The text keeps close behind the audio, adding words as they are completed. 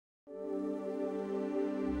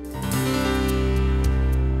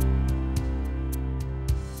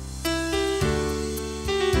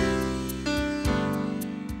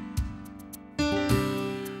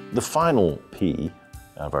the final P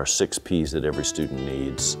of our 6 Ps that every student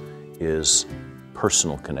needs is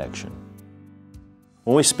personal connection.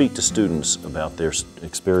 When we speak to students about their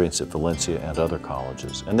experience at Valencia and other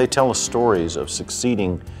colleges, and they tell us stories of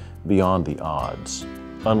succeeding beyond the odds,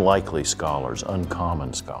 unlikely scholars,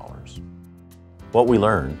 uncommon scholars, what we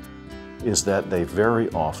learn is that they very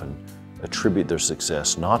often attribute their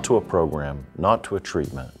success not to a program, not to a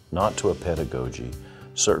treatment, not to a pedagogy,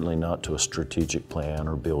 certainly not to a strategic plan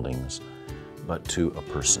or buildings, but to a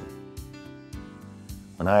person.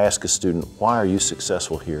 When I ask a student, why are you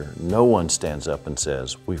successful here? No one stands up and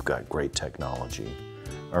says, we've got great technology,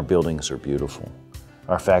 our buildings are beautiful,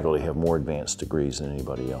 our faculty have more advanced degrees than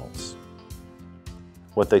anybody else.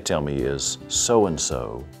 What they tell me is,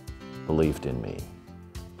 so-and-so believed in me.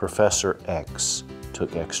 Professor X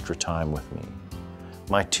took extra time with me.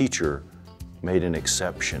 My teacher made an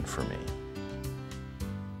exception for me.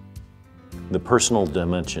 The personal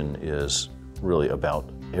dimension is really about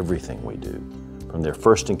everything we do, from their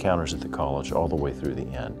first encounters at the college all the way through the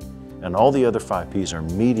end. And all the other 5 Ps are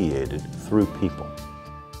mediated through people.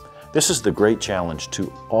 This is the great challenge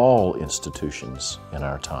to all institutions in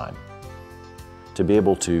our time, to be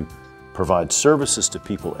able to provide services to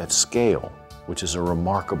people at scale, which is a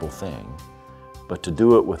remarkable thing, but to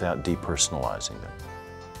do it without depersonalizing them.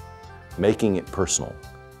 Making it personal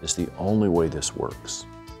is the only way this works.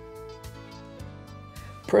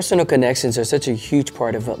 Personal connections are such a huge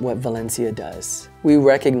part of what Valencia does. We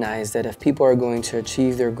recognize that if people are going to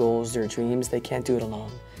achieve their goals, their dreams, they can't do it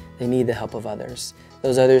alone. They need the help of others.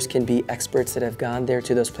 Those others can be experts that have gone there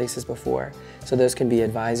to those places before. So those can be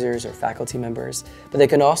advisors or faculty members, but they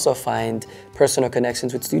can also find personal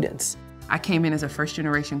connections with students. I came in as a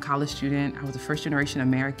first-generation college student. I was a first-generation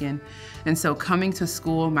American. And so coming to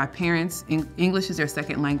school, my parents, English is their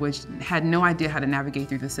second language, had no idea how to navigate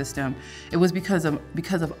through the system. It was because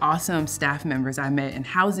of awesome staff members I met in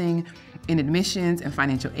housing, in admissions, and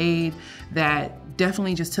financial aid that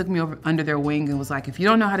definitely just took me under their wing and was like, if you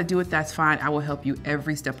don't know how to do it, that's fine. I will help you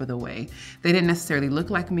every step of the way. They didn't necessarily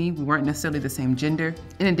look like me. We weren't necessarily the same gender,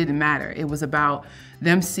 and it didn't matter. It was about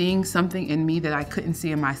them seeing something in me that I couldn't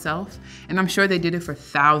see in myself. And I'm sure they did it for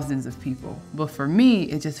thousands of people. But for me,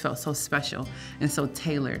 it just felt so special and so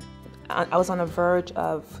tailored. I was on the verge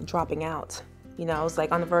of dropping out. You know, I was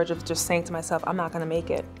like on the verge of just saying to myself, I'm not gonna make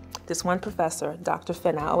it. This one professor, Dr.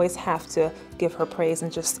 Finn, I always have to give her praise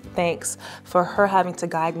and just thanks for her having to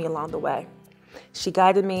guide me along the way. She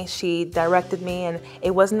guided me, she directed me, and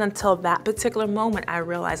it wasn't until that particular moment I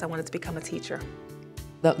realized I wanted to become a teacher.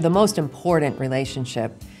 The most important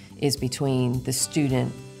relationship is between the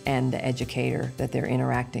student and the educator that they're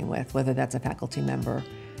interacting with, whether that's a faculty member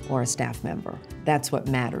or a staff member. That's what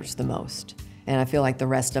matters the most. And I feel like the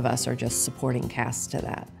rest of us are just supporting casts to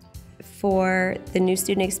that. For the new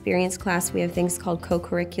student experience class, we have things called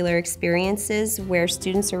co-curricular experiences where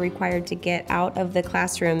students are required to get out of the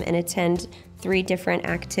classroom and attend 3 different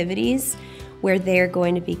activities where they're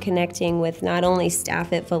going to be connecting with not only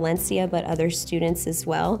staff at Valencia, but other students as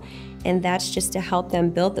well. And that's just to help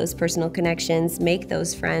them build those personal connections, make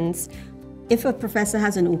those friends. If a professor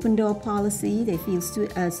has an open door policy, they feel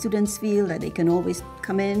students feel that they can always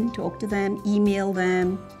come in, talk to them, email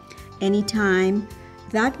them anytime.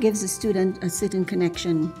 That gives a student a certain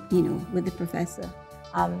connection, you know, with the professor.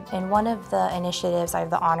 And one of the initiatives I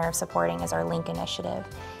have the honor of supporting is our LINK initiative.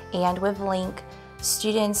 And with LINK,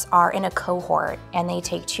 students are in a cohort and they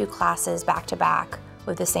take 2 classes back to back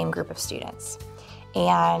with the same group of students.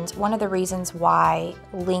 And one of the reasons why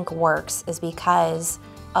LINK works is because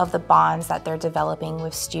of the bonds that they're developing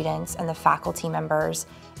with students and the faculty members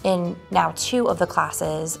in now 2 of the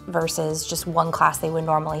classes versus just 1 class they would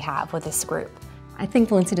normally have with this group. I think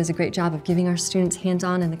Valencia does a great job of giving our students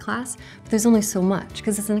hands-on in the class, but there's only so much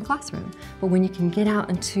because it's in a classroom. But when you can get out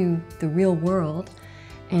into the real world,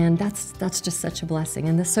 and that's just such a blessing.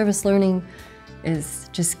 And the service learning is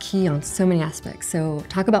just key on so many aspects. So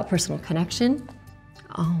talk about personal connection.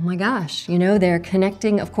 Oh my gosh, you know, they're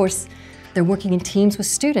connecting. Of course, they're working in teams with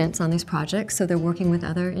students on these projects, so they're working with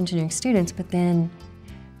other engineering students, but then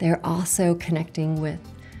they're also connecting with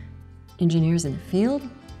engineers in the field.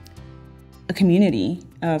 A community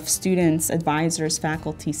of students, advisors,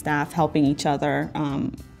 faculty, staff helping each other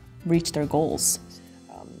reach their goals.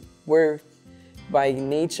 By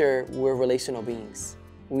nature, we're relational beings.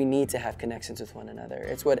 We need to have connections with one another.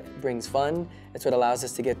 It's what brings fun. It's what allows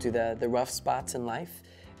us to get through the rough spots in life.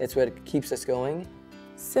 It's what keeps us going.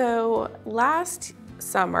 So last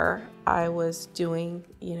summer, I was doing,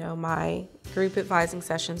 my group advising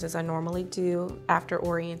sessions as I normally do after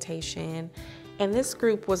orientation. And this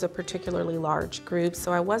group was a particularly large group,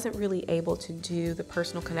 so I wasn't really able to do the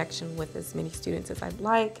personal connection with as many students as I'd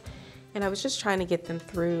like. And I was just trying to get them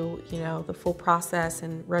through, the full process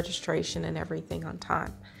and registration and everything on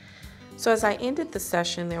time. So as I ended the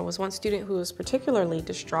session, there was one student who was particularly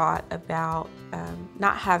distraught about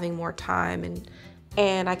not having more time,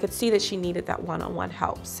 and I could see that she needed that one-on-one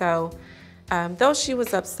help. So though she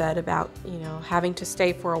was upset about, having to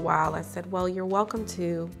stay for a while, I said, well, you're welcome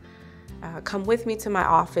to come with me to my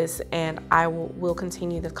office, and I will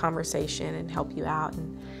continue the conversation and help you out.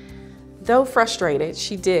 And though frustrated,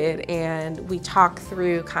 she did, and we talked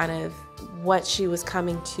through kind of what she was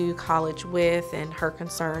coming to college with and her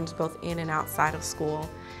concerns both in and outside of school.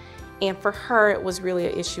 And for her, it was really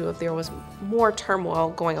an issue of there was more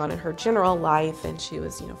turmoil going on in her general life, and she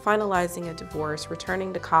was, finalizing a divorce,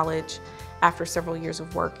 returning to college after several years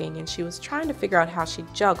of working, and she was trying to figure out how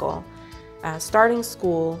she'd juggle starting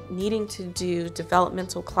school, needing to do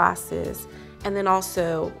developmental classes, and then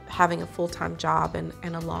also having a full-time job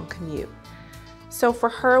and a long commute. So for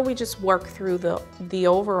her, we just worked through the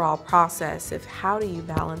overall process of how do you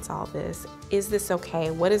balance all this? Is this okay?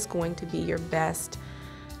 What is going to be your best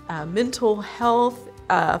mental health,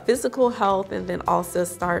 physical health, and then also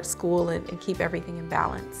start school and keep everything in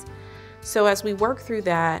balance? So as we worked through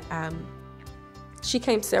that, she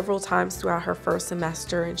came several times throughout her first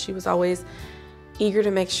semester, and she was always eager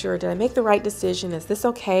to make sure, did I make the right decision? Is this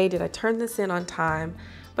okay? Did I turn this in on time?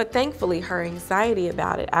 But thankfully, her anxiety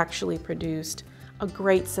about it actually produced a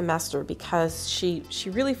great semester because she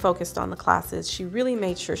really focused on the classes. She really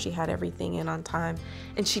made sure she had everything in on time,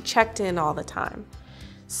 and she checked in all the time.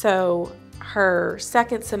 So her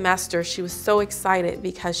second semester, she was so excited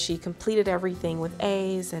because she completed everything with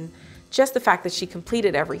A's, and just the fact that she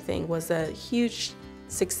completed everything was a huge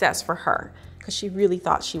success for her because she really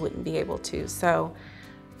thought she wouldn't be able to. So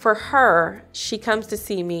for her, she comes to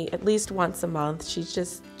see me at least once a month. She's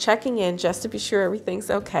just checking in just to be sure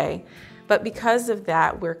everything's okay. But because of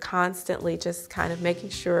that, we're constantly just kind of making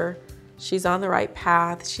sure she's on the right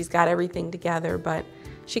path, she's got everything together. But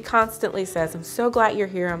she constantly says, I'm so glad you're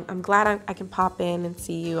here. I'm glad I can pop in and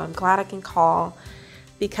see you. I'm glad I can call,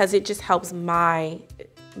 because it just helps my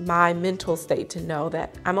mental state to know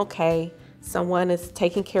that I'm okay. Someone is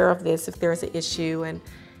taking care of this if there's an issue,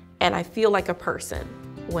 and I feel like a person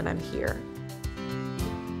when I'm here.